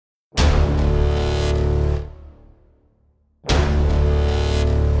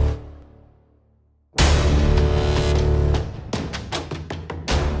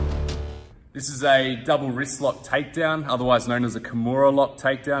This is a double wristlock takedown, otherwise known as a Kimura Lock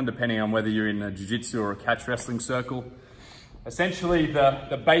takedown, depending on whether you're in a jiu-jitsu or a catch wrestling circle. Essentially,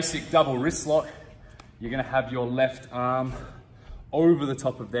 the basic double wristlock, you're gonna have your left arm over the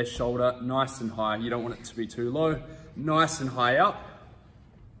top of their shoulder, nice and high. You don't want it to be too low, nice and high up.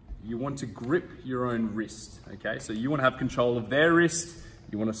 You want to grip your own wrist, okay? So you wanna have control of their wrist,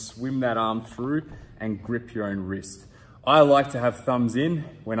 you wanna swim that arm through and grip your own wrist. I like to have thumbs in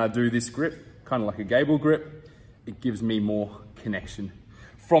when I do this grip, kind of like a gable grip. It gives me more connection.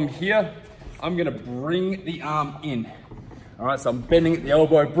 From here, I'm gonna bring the arm in. All right, so I'm bending at the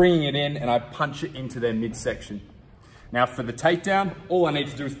elbow, bringing it in, and I punch it into their midsection. Now for the takedown, all I need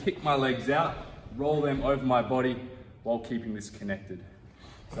to do is kick my legs out, roll them over my body while keeping this connected.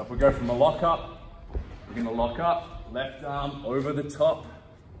 So if we go from a lock up, we're gonna lock up, left arm over the top,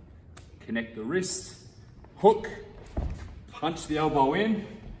 connect the wrist, hook, punch the elbow in.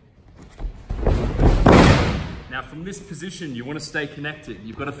 Now from this position, you want to stay connected.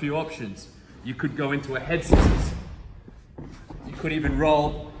 You've got a few options. You could go into a head scissors. You could even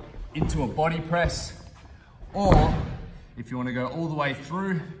roll into a body press. Or if you want to go all the way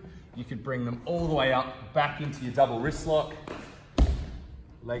through, you could bring them all the way up, back into your double wrist lock.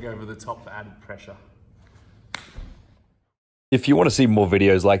 Leg over the top for added pressure. If you want to see more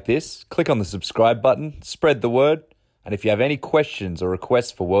videos like this, click on the subscribe button, spread the word. And if you have any questions or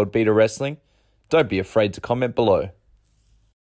requests for World-Beater Wrestling, don't be afraid to comment below.